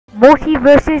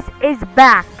Multiversus is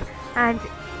back, and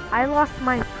I lost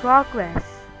my progress,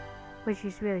 which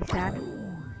is really sad.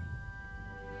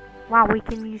 Wow, we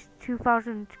can use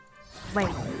 2,000. Wait,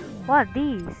 what are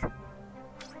these?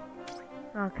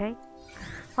 Okay.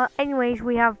 Well, anyways,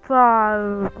 we have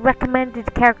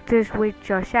recommended characters, which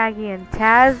are Shaggy and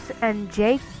Taz and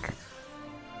Jake.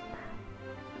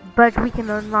 But we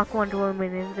can unlock Wonder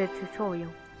Woman in the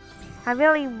tutorial. I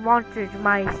really wanted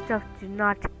my stuff to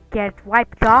not get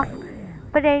wiped off.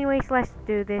 But anyways, let's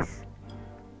do this.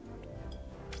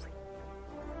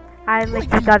 I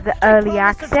literally got the early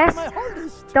access.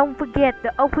 Don't forget,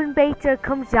 the open beta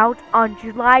comes out on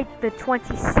July the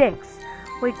 26th,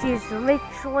 which is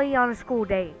literally on a school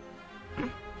day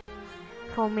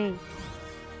for me.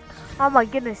 Oh my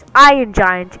goodness, Iron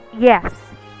Giant, yes.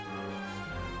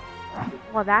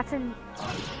 Well, that's a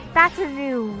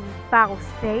new battle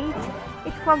stage.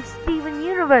 It's from Steven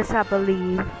Universe, I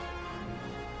believe.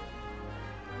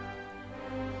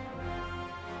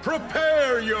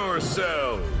 Prepare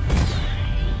yourself.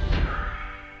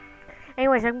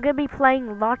 Anyways, I'm gonna be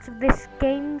playing lots of this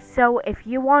game, so if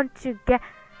you want to get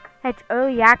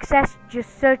early access,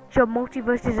 just search your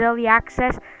Multiversus early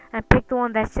access and pick the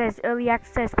one that says early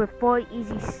access with 4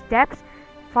 easy steps.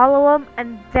 Follow them,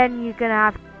 and then you're gonna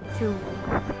have to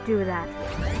do that.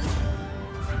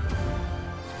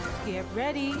 Get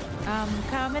ready, I'm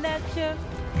coming at you.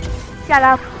 Shut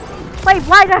up. Wait,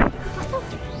 why the...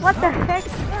 What the heck?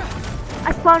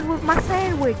 I spawned with my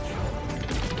sandwich.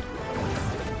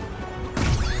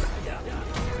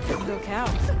 Look out.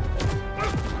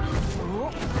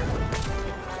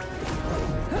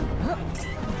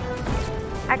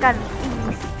 I got an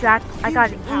easy strat. I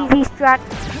got an easy strat.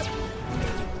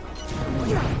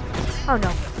 Oh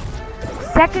no.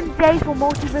 Second day for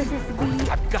Multiversus to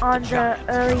be on the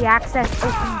early access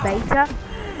open beta,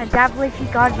 and I believe she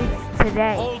got it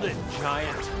today. Hold it,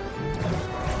 giant.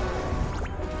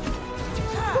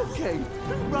 Okay,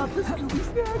 brought the Scooby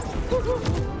snacks.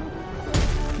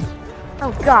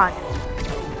 Oh god.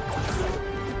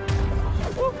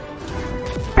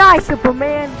 Die,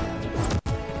 Superman!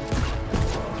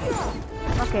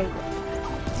 Okay.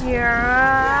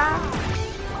 Yeah.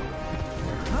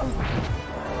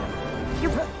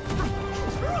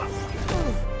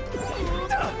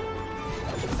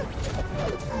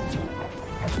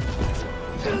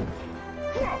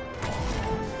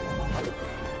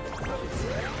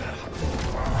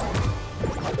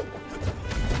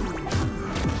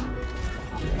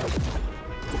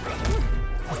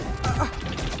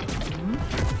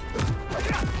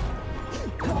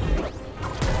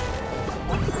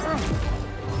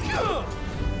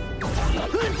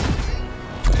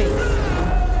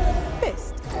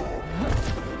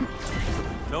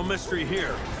 No mystery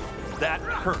here. That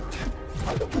hurt.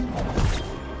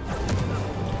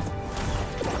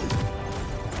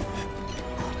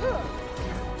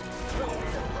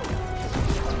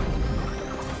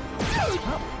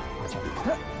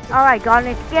 Alright,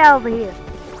 Garnet, get over here.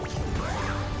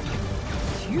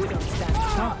 You don't stand a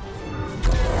chance.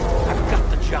 I've got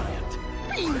the giant.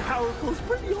 Being powerful's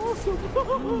pretty awesome.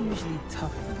 I'm usually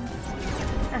tough.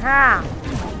 Aha!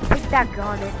 Take that,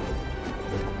 Garnet.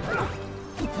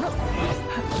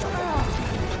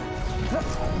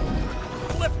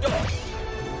 Lift off.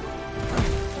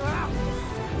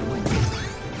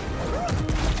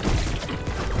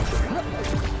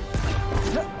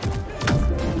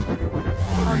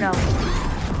 Oh no.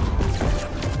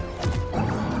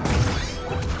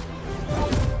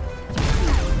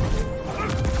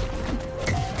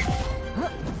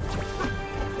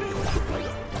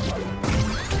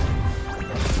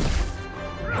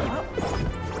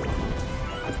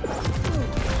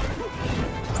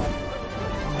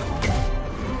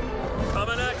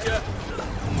 Coming at ya.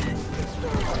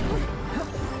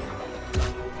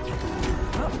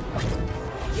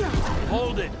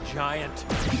 Hold it, giant.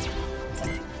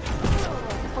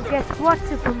 Well, guess what,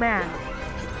 Superman?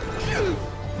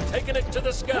 Taking it to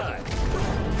the sky.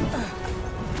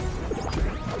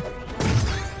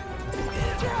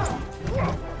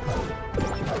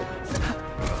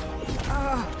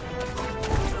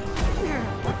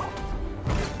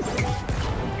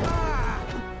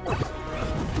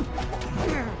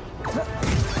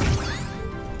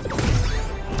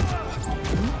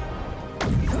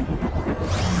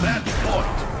 That's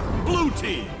point. Blue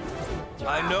team.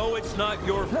 I know it's not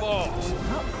your fault.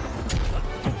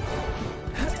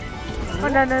 Oh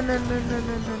no no no no no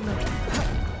no no no.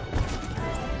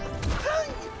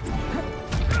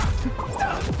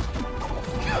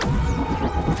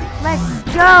 Let's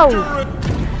go!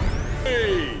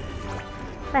 Hey.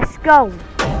 Let's go!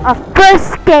 our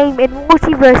first game in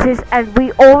Multiversus and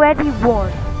we already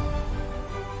won.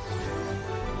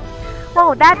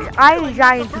 Well, that Iron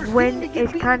Giant's win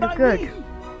is kind of good.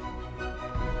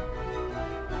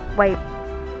 Wait.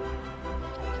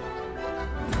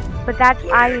 But that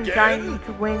Iron Giant's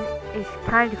win is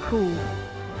kind of cool.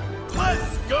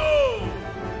 Let's go!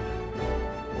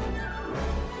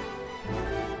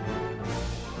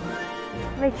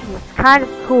 Literally, it's kind of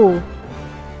cool.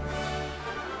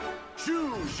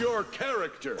 Choose your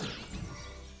character.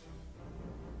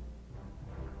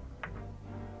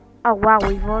 Oh wow,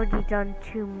 we've already done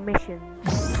 2 missions.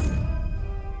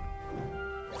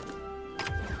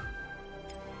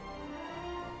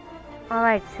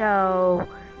 Alright, so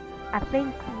I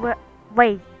think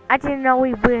wait, I didn't know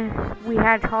we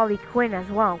had Harley Quinn as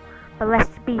well. But let's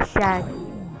be Shaggy.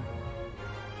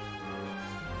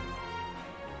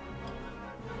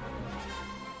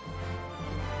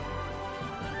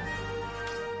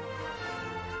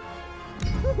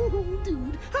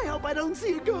 Dude, I hope I don't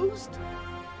see a ghost.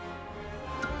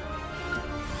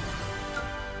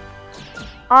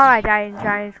 Alright, Iron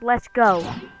Giants, let's go.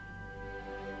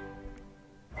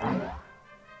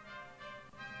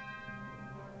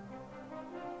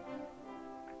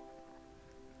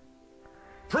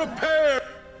 Prepare!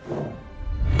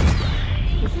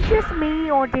 Is it just me,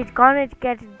 or did Garnet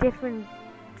get a different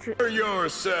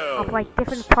Yourself. of like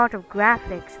different part of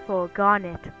graphics for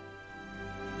Garnet?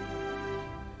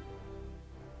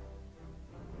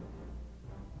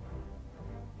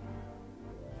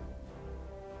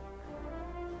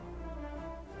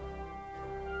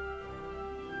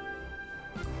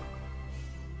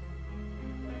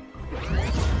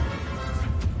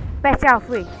 Best out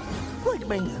free. Look,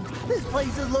 man, this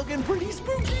place is looking pretty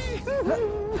spooky.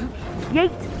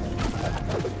 Yeet.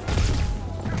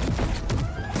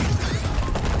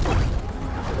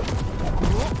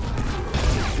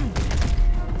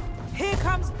 Here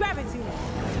comes gravity.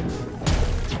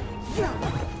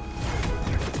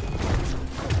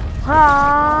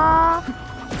 Ha!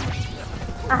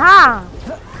 Aha!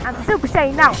 I'm Super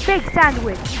Saiyan now. Big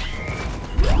sandwich.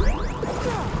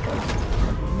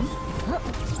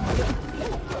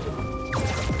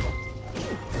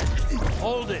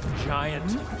 Hold it,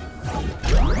 giant.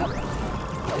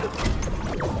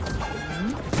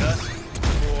 Just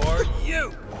for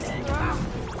you.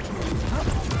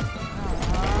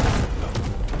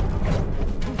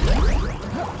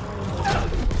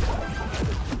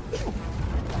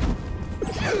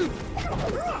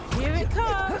 Here it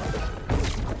comes.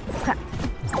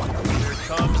 Here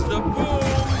comes the boom.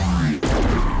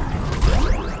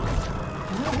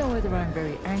 I don't know whether I'm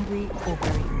very angry or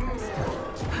very impressed.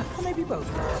 Or maybe both.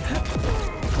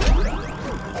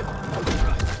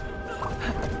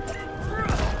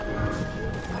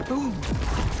 Boom.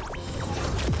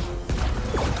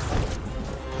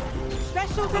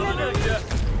 Special delivery.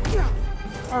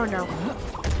 Oh no.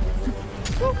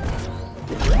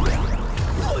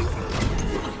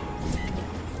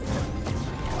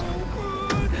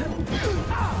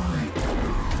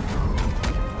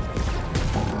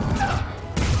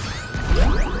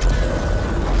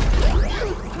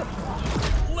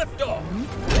 Lift off.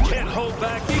 Can't hold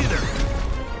back either.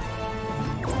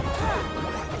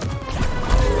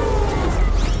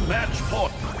 Match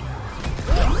point.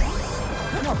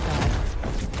 Not bad.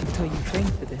 Until you train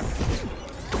for this.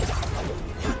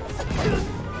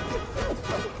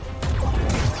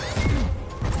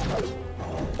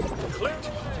 Clicked.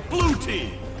 Blue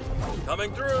team.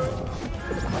 Coming through.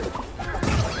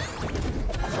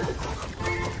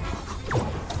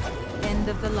 End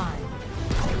of the line.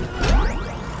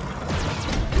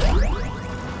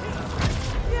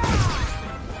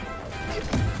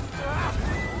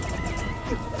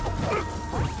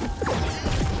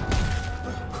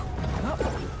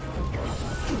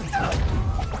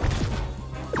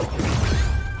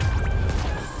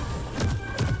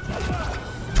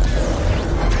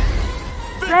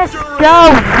 Let's go!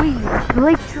 We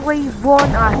literally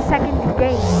won our second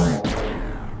game.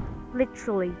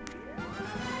 Literally.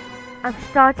 I'm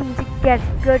starting to get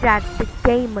good at the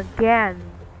game again.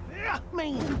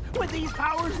 Man, with these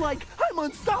powers, like, I'm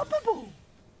unstoppable.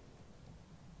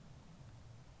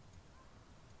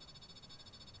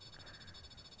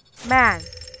 Man.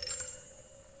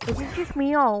 Is it just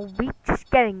me or are we just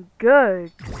getting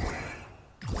good?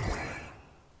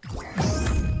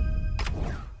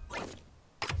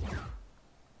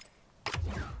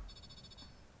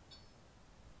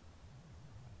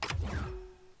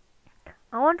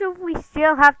 I wonder if we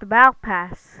still have the battle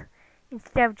pass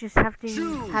instead of just having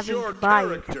to buy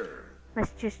it.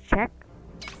 Let's just check.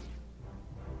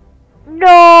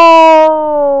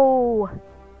 No!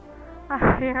 I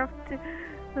have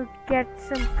to get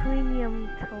some premium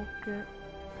token.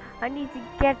 I need to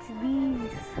get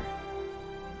these.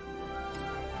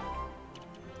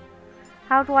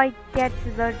 How do I get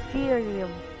the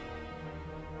helium?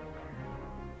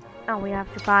 Oh, we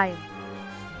have to buy them.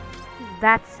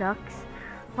 That sucks.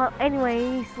 Well,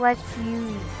 anyways, let's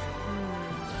use...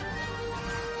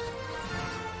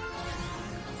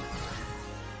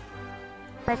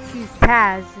 Let's use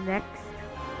Taz next.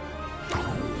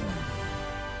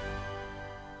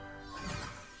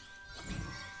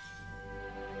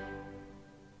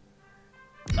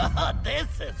 Oh,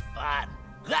 this is fun.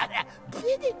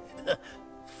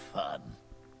 Fun.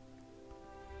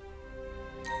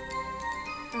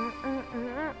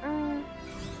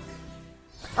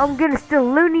 I'm gonna steal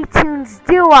Looney Tunes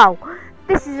Duo.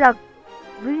 This is a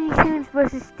Looney Tunes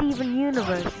versus Steven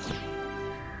Universe.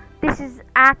 This is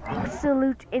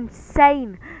absolute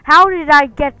insane. How did I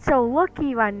get so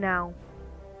lucky right now?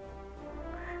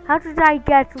 How did I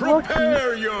get lucky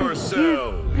Prepare to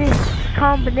yourself. use this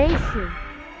combination?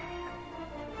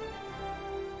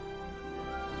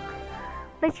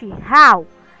 Literally, how?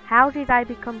 How did I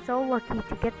become so lucky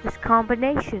to get this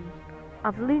combination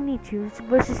of Looney Tunes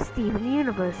versus Steven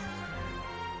Universe?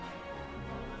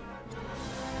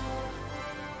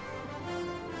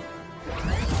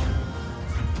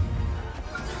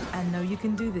 I know you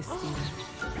can do this, Steven.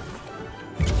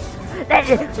 Yeah,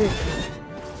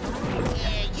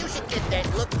 you should get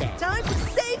that looked at. Time to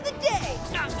save the day.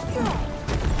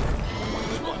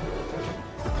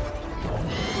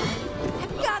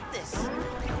 I've got this.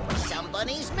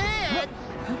 Somebody's mad.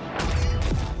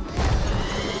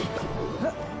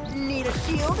 Need a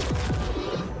shield?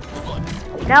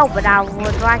 No, but I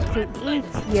would like to eat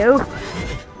you.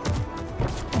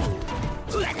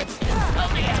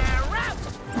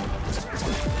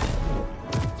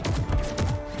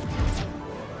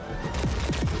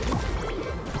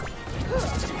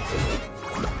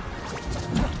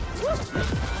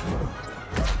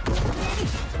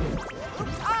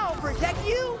 I'll protect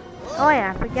you. Oh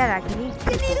yeah, I forget I can eat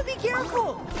You you. need to be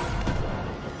careful.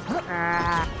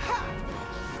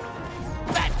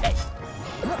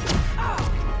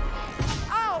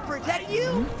 I'll protect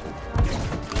you.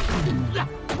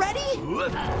 Ready?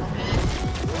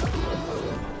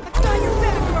 I've got your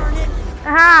back, Garnet.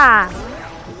 Aha!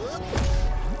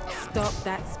 Stop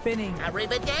that spinning.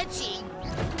 Arrivederci.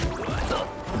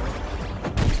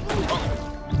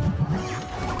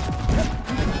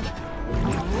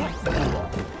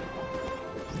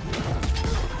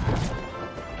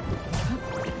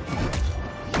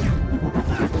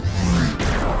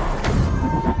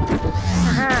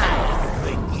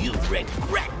 You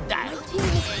regret that. My team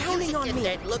is counting on Get me.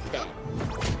 that looked at.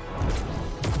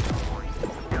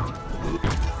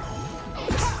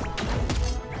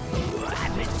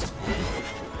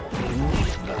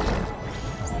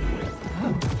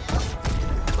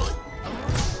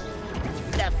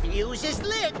 The fuse is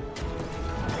lit.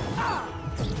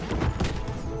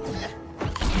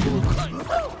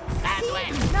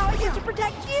 See? Now I get to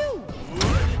protect you.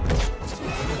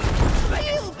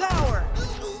 Field power.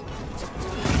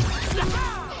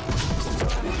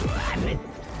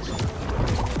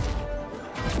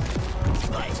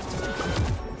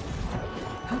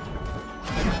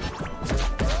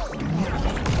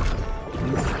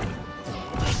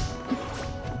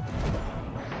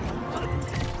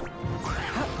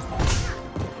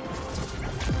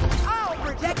 I'll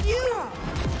protect you.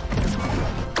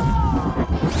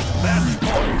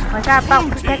 Was that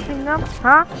about protecting them?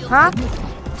 Huh? Huh?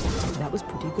 That was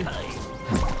pretty good.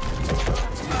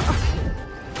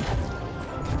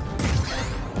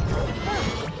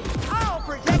 I'll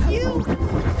protect you.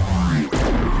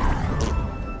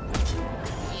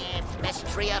 Yeah, best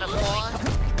 3 out of 4.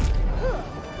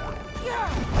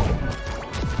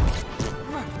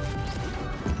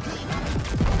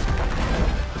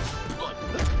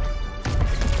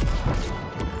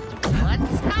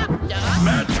 What's up, Doc?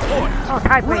 Match point. Oh,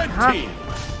 tiebreaker, Red huh? team.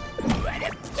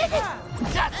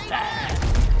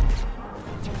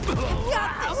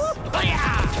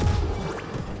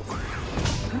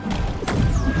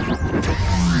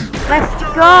 Let's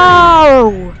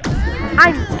go!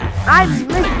 I'm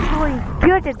literally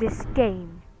good at this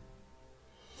game.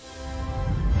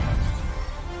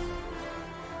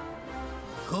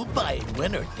 Who buying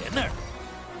winner dinner?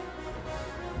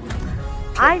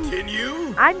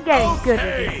 Continue. I'm getting good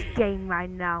at Okay. this game right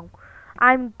now.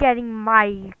 I'm getting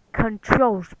my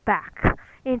controls back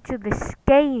into this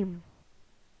game.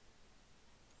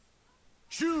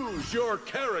 Choose your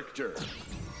character.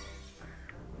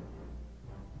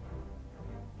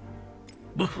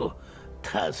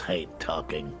 Taz hate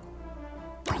talking.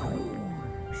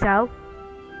 so.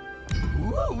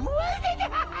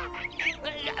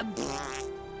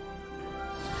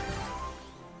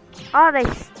 Are they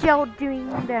still doing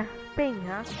the thing,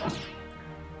 huh?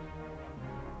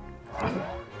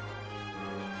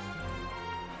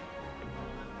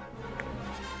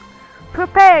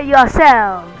 Prepare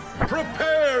yourselves!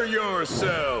 Prepare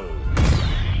yourselves!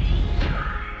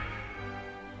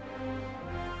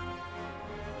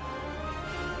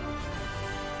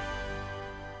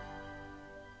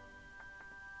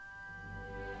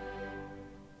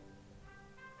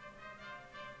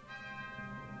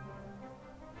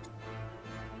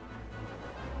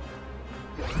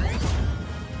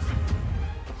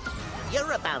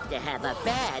 You're about to have a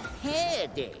bad hair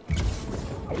day.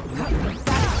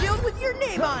 Shield with your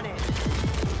name on it.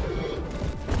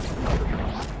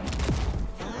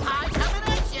 I'm coming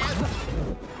at you.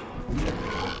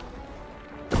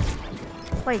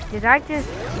 Wait, did I just...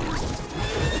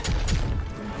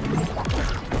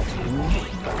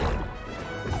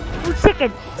 Oh,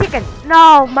 chicken! Chicken!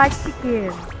 No, my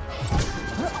chicken!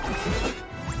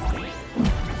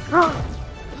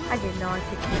 I didn't know I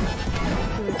could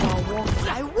do it all walk.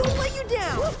 I won't let you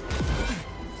down.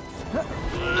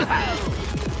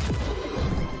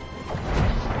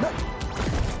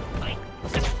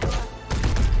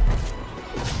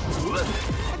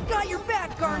 I've got your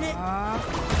back, Garnet.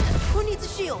 Who needs a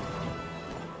shield?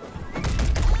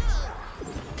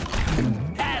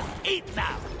 Have eat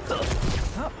now.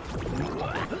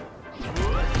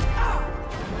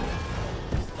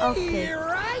 Okay. You're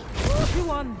right. You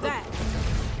on that?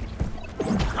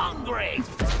 Hungry.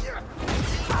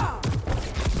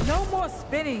 No more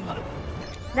spinning.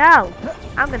 No!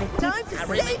 I'm gonna keep... Time to save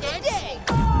the day.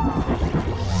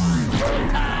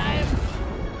 Time.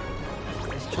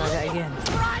 Let's try that again.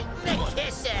 Right in the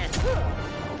kisser.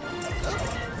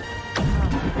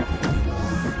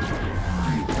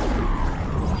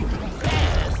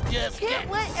 Let's just Can't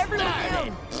get let everyone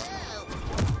started. down.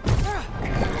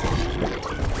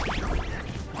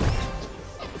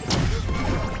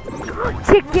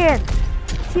 Chicken!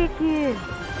 Chicken!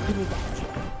 Give me that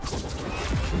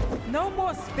chicken. No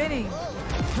more spinning.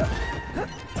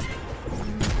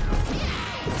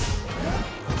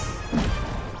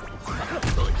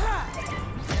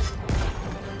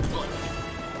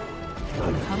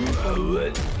 Coming for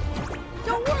you.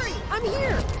 Don't worry, I'm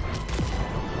here.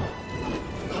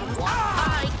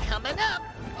 Eye coming up.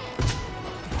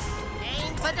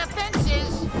 Aim for the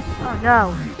fences. Oh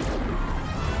no.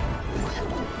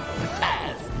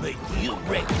 I'll make you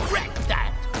regret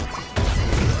that.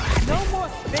 No more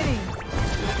spinning.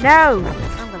 No!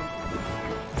 I'm gonna...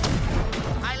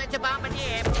 Pilot to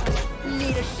bombardier.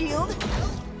 Need a shield?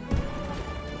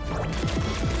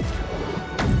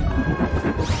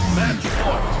 Match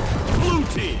point! Blue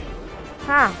team!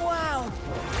 Huh. Wow,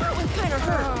 that one kind of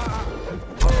hurt.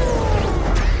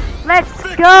 Let's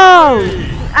go!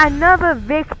 Another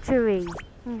victory!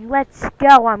 Let's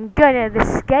go, I'm good at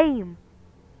this game.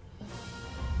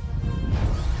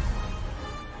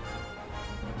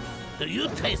 Do you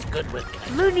taste good with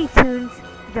ketchup? Looney Tunes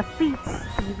defeats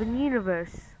Steven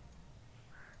Universe.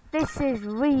 This is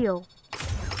real.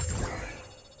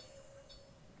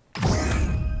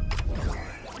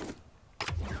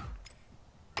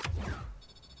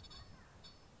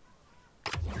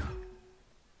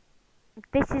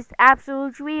 This is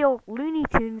absolute real. Looney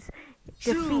Tunes defeats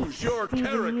Choose your Steven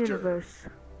character. Universe.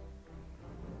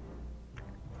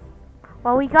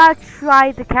 Well, we gotta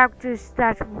try the characters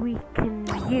that we can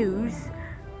use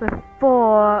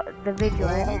before the video Oh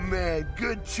ends. man,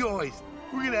 good choice.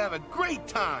 We're gonna have a great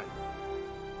time.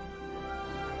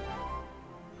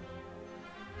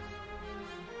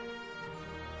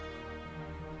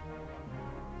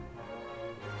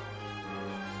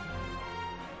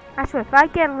 I swear, if I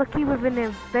get lucky with an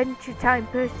Adventure Time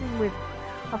person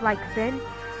of like Finn,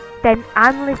 then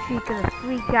I'm literally gonna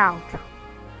freak out.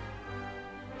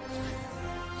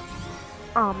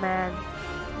 Oh man,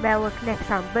 better look next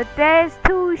time. But there's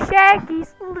two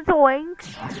Shaggy's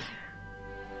doinks.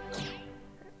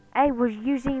 I was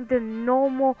using the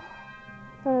normal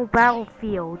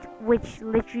battlefield, which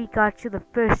literally got to the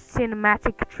first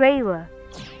cinematic trailer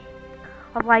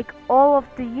of like all of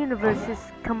the universes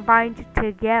combined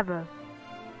together,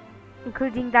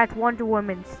 including that Wonder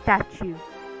Woman statue.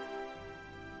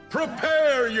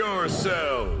 Prepare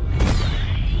yourselves!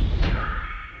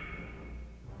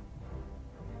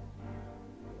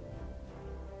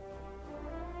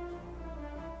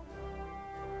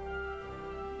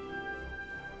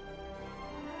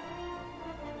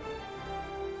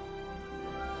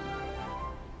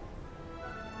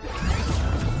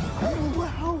 Oh,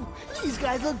 wow, these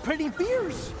guys look pretty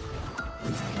fierce.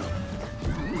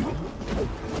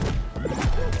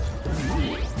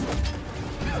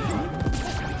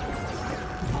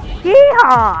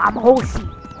 Yeehaw! I'm horsey.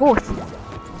 Horsey.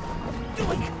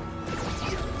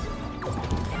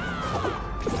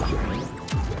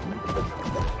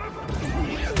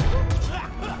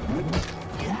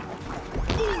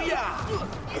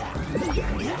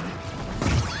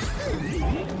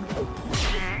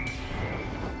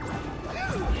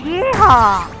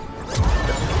 Yeehaw!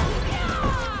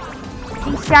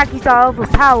 These Shaggies are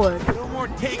overpowered. No more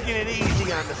taking it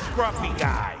easy on the scruffy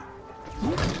guy.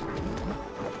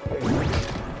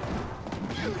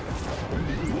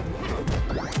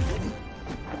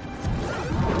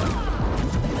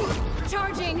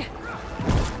 Charging!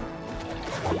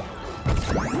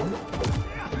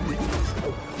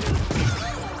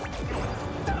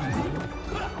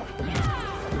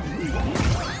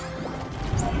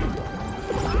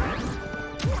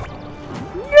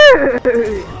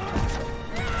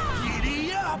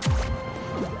 Giddy up!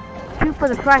 2 for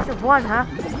the price of 1, huh?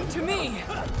 To me!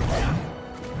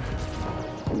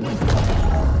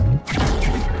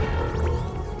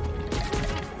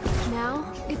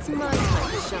 Now, it's my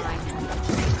time to shine.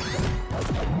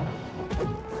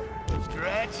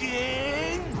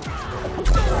 Stretching!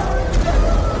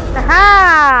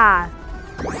 Aha!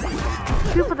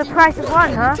 2 for the price of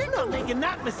 1, huh? You're not making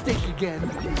that mistake again.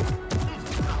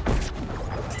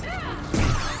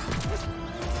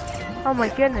 Oh my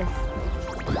goodness.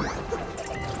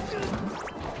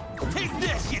 Take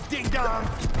this, you ding-dong!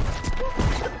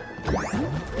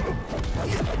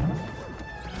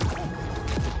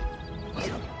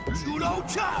 Judo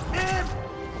chop, man!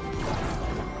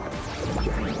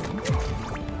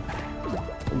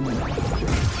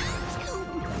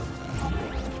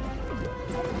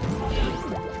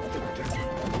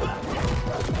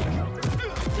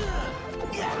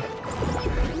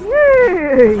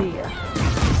 Yay!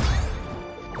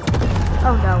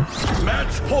 Oh no.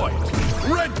 Match point.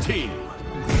 Red team.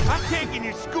 I'm taking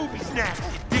your Scooby snacks,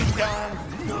 you ding-dong!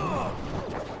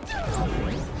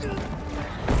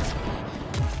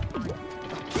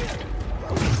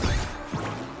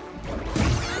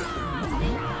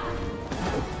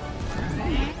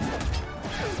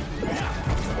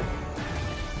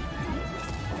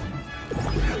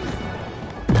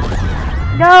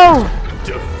 No!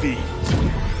 Defeat.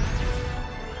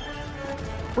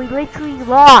 We literally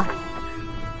lost.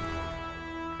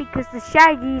 Because the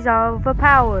Shaggies are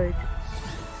overpowered.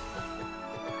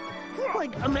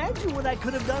 Like, imagine what I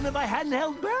could have done if I hadn't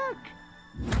held back.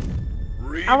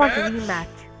 Rematch. I want a rematch.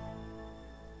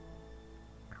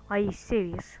 Are you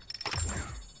serious?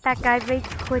 That guy rage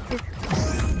quitted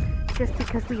just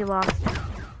because we lost.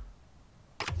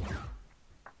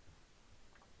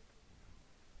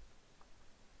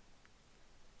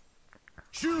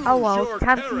 Choose Oh well, your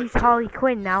time to use character. Harley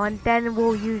Quinn now, and then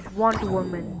we'll use Wonder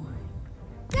Woman.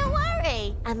 Don't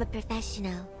worry, I'm a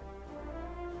professional.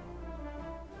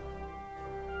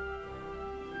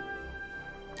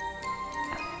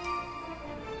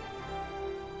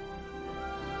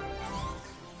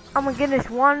 Oh my goodness,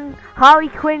 one Harley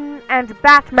Quinn and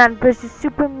Batman versus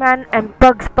Superman and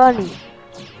Bugs Bunny.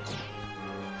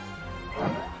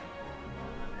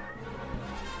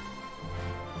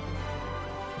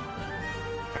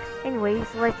 Anyways,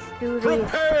 let's do this.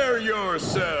 Prepare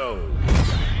yourselves.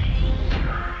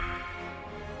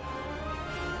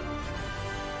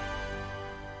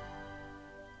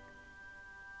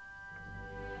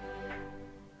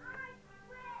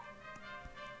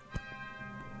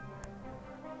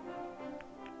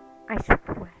 I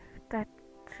swear, that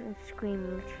scream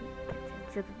literally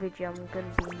gets into the video, I'm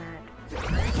gonna be mad.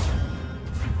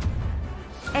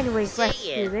 Anyways, let's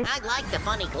do this. I like the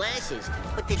funny glasses,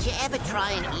 but did you ever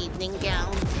try an evening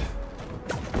gown?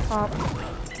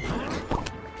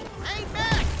 Hey,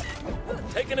 Mac!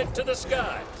 Taking it to the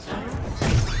skies.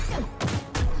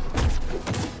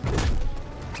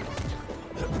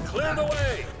 Clear the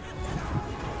way.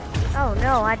 Oh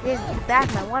no, I didn't.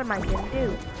 Batman, what am I gonna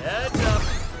do? Heads up.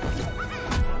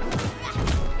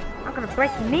 I'm gonna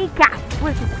break your kneecap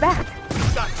with this bat.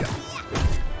 Gotcha.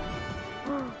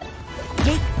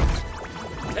 Yeet.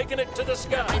 Taking it to the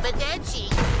sky. Arrivederci.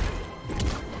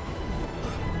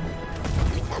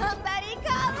 Somebody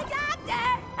call a doctor!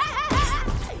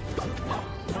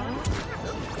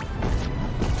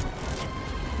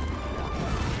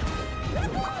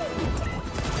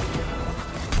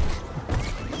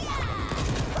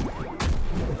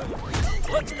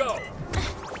 Let's go.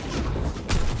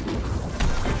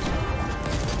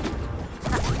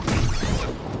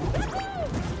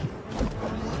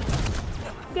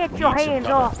 Get your hands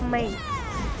off me.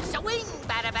 Swing,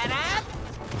 bada-bada!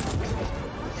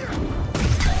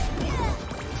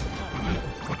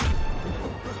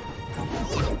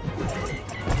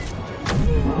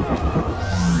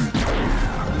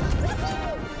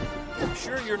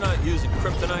 you're not using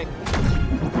kryptonite?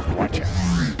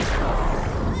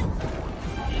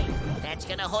 That's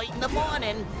gonna hurt in the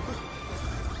morning.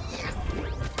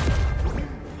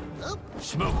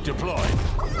 Smoke deployed.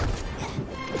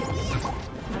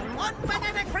 One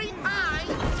banana cream pie.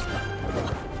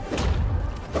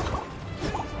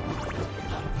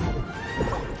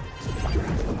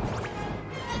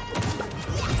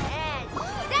 And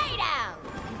stay down.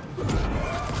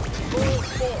 Full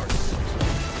force.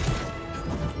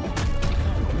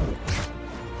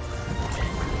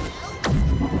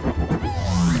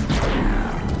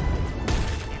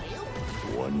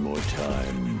 One more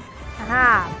time.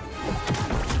 Aha.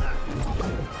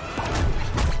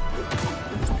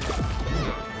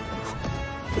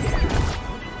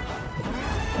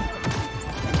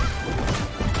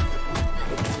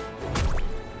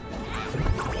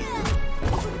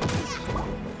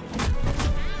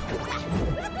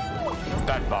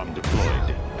 Bat bomb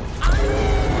deployed.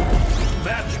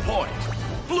 Match point.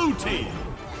 Blue team.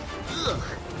 Ugh.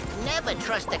 Never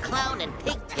trust a clown and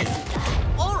pig taste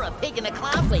guy. Or a pig in a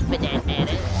clown wig for that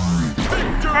matter.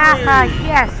 Haha,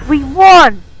 yes, we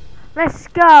won! Let's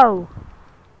go!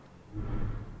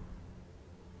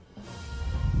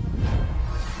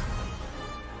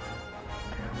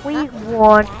 We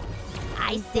won.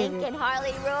 I think and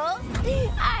Harley rules.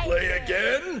 Play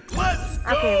again. Let's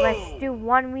go. Okay, let's do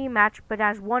one rematch, but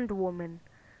as Wonder Woman.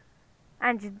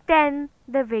 And then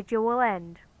the video will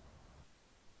end.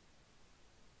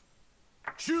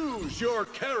 Choose your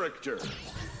character.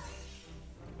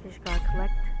 Just gotta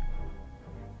collect.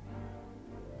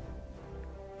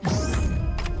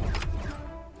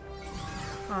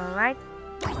 Alright.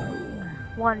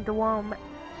 Wonder Woman.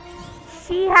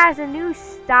 She has a new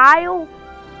style.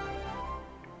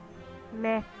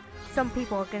 Meh. Some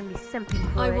people are gonna be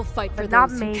simping for I it, will fight for but not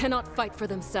those who me, cannot fight for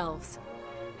themselves.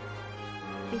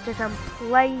 because I'm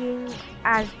playing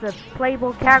as the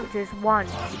playable characters one.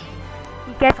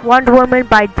 You get Wonder Woman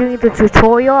by doing the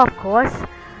tutorial, of course.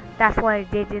 That's what I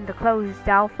did in the closed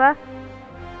alpha.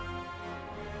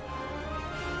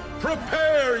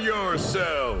 Prepare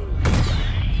yourselves.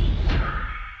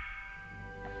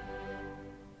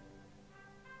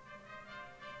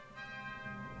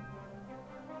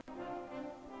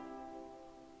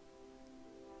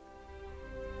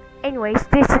 Anyways,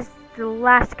 this is the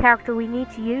last character we need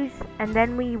to use, and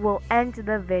then we will end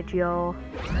the video.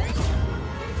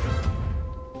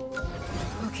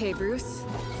 Okay, Bruce.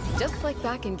 Just like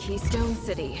back in Keystone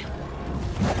City.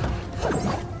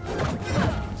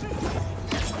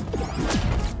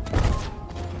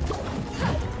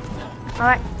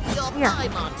 Alright, Your yeah, pie,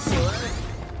 monsieur.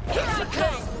 Here I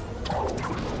come!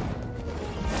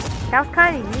 that was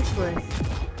kind of useless.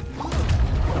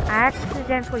 I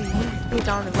accidentally used it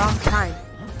on the wrong time.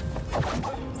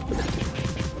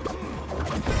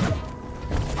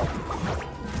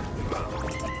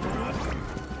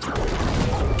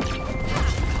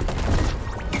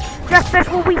 Justice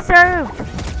will be served!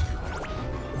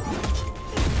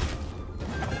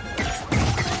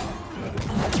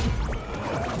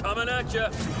 Coming at ya.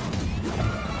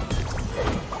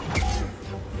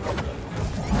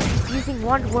 Using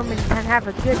Wonder Woman can have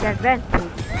a good advantage,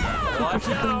 Watch because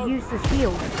you can out. use the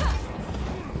shield.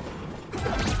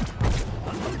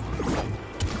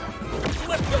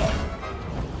 Let go.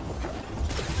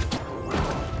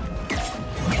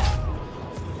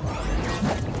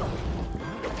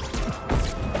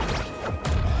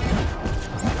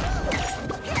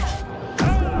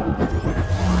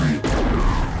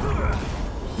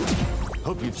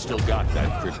 Hope you've still got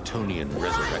that Kryptonian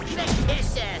resurrection.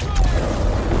 Kiss it.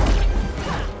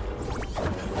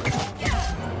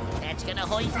 That's gonna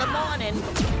hurt in the morning.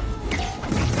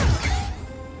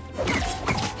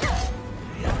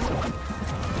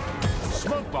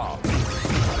 Smoke bomb.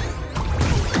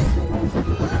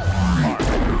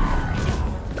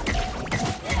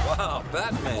 Wow,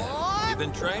 Batman. You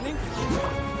been training?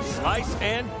 Slice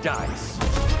and dice.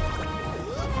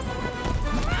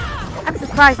 I'm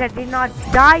surprised I did not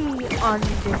die on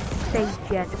this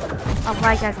stage yet,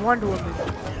 unlike as Wonder Woman.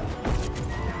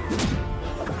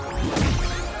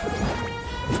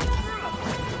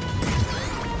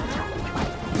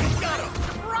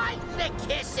 Right in the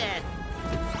kisser.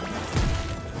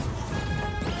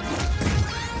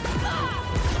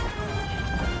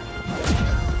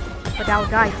 But I'll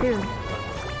die too.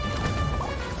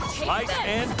 Slice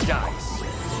and dice.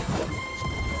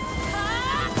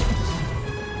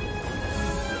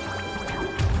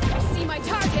 I see my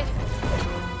target!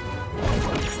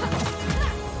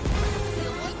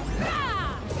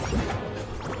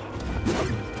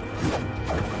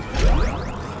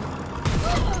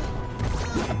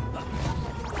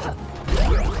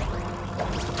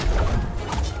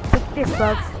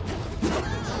 bugs.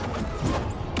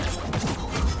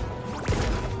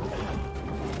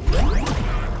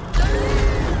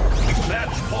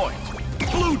 Match point.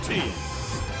 Blue team.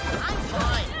 I'm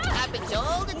fine. Happens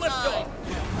all the Lift time. off.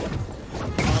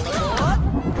 All aboard.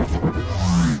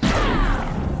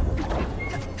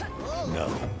 No,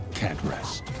 can't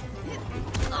rest.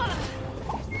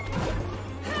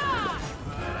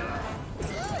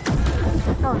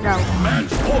 Oh no. Match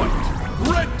point.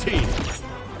 Red team.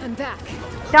 I'm back.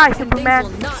 Die, And Superman.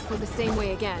 things will not go the same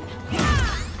way again.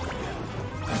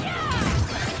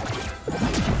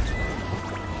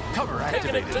 Cover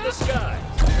Taking it activated. to the sky.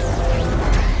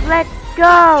 Let's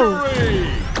go.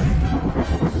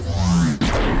 Three.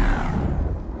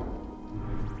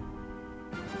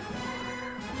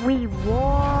 We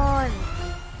won.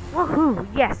 Woohoo.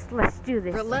 Yes, let's do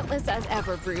this. Relentless as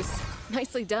ever, Bruce.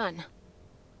 Nicely done.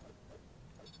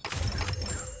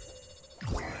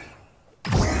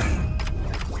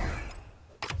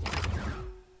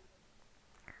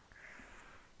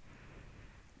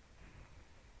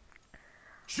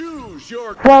 Choose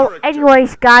your Well, character.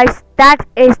 anyways, guys, that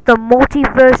is the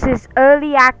Multiversus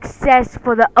early access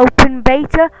for the open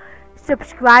beta.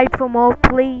 Subscribe for more,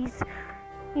 please.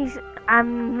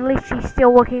 I'm literally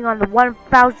still working on the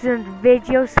 1000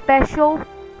 video special.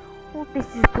 This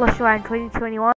is Plush Around 2021.